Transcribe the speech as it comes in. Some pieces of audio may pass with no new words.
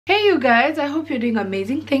Hey you guys, I hope you're doing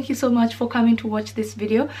amazing. Thank you so much for coming to watch this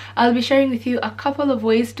video. I'll be sharing with you a couple of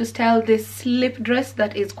ways to style this slip dress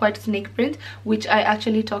that is quite snake print, which I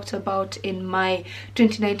actually talked about in my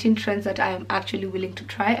 2019 trends that I am actually willing to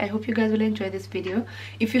try. I hope you guys will enjoy this video.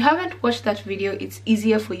 If you haven't watched that video, it's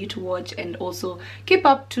easier for you to watch and also keep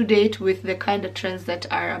up to date with the kind of trends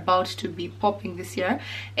that are about to be popping this year.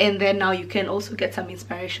 And then now you can also get some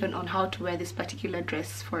inspiration on how to wear this particular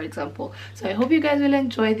dress, for example. So I hope you guys will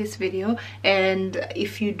enjoy this video, and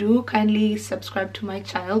if you do, kindly subscribe to my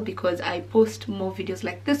channel because I post more videos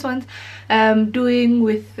like this one, doing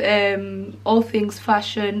with all things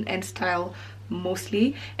fashion and style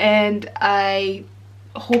mostly. And I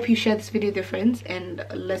hope you share this video with your friends, and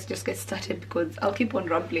let's just get started because I'll keep on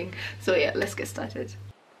rambling. So yeah, let's get started.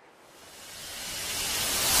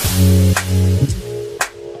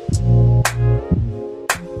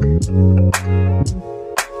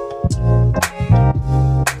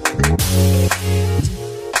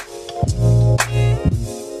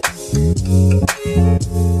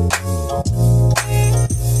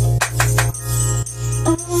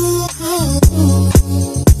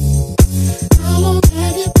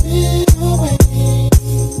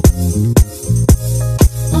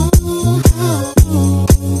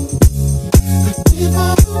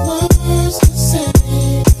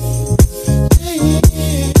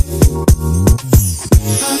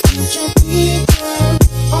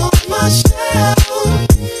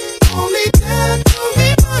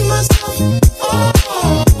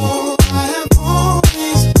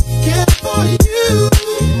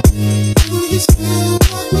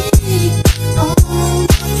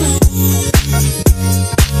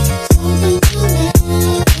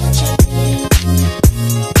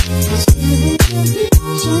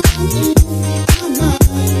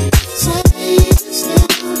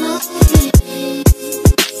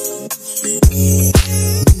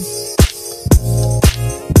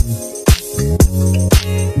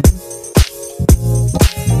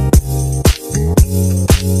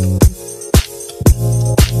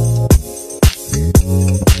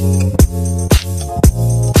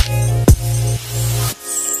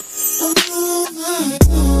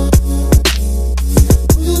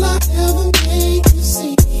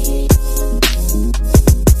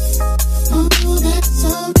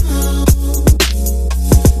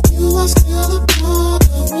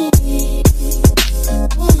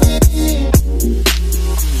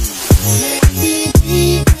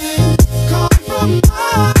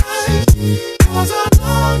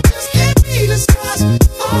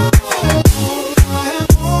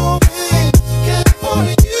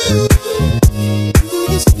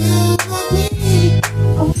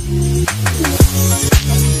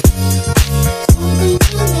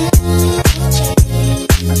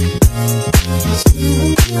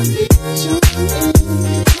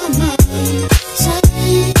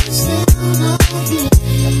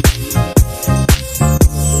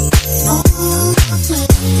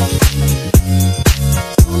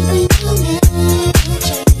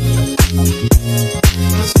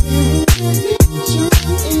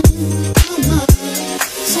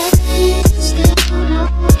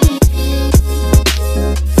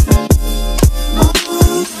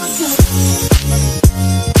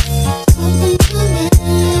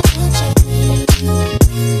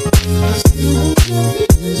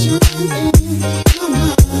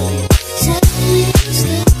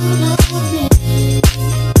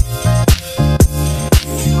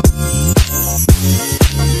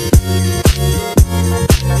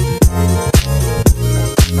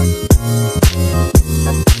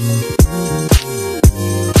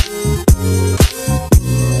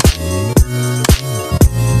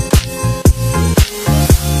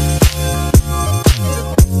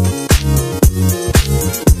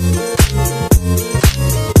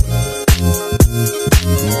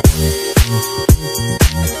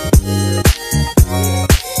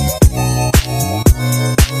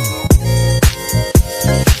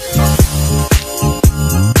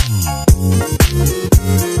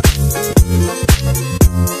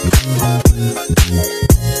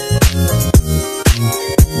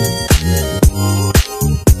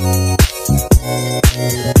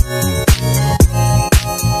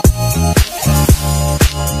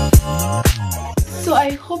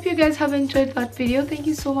 Guys have enjoyed that video. Thank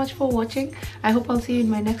you so much for watching. I hope I'll see you in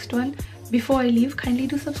my next one. Before I leave, kindly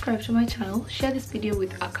do subscribe to my channel, share this video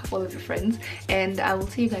with a couple of your friends, and I will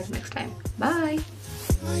see you guys next time. Bye.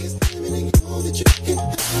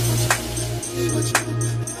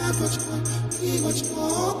 Be what you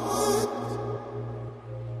want.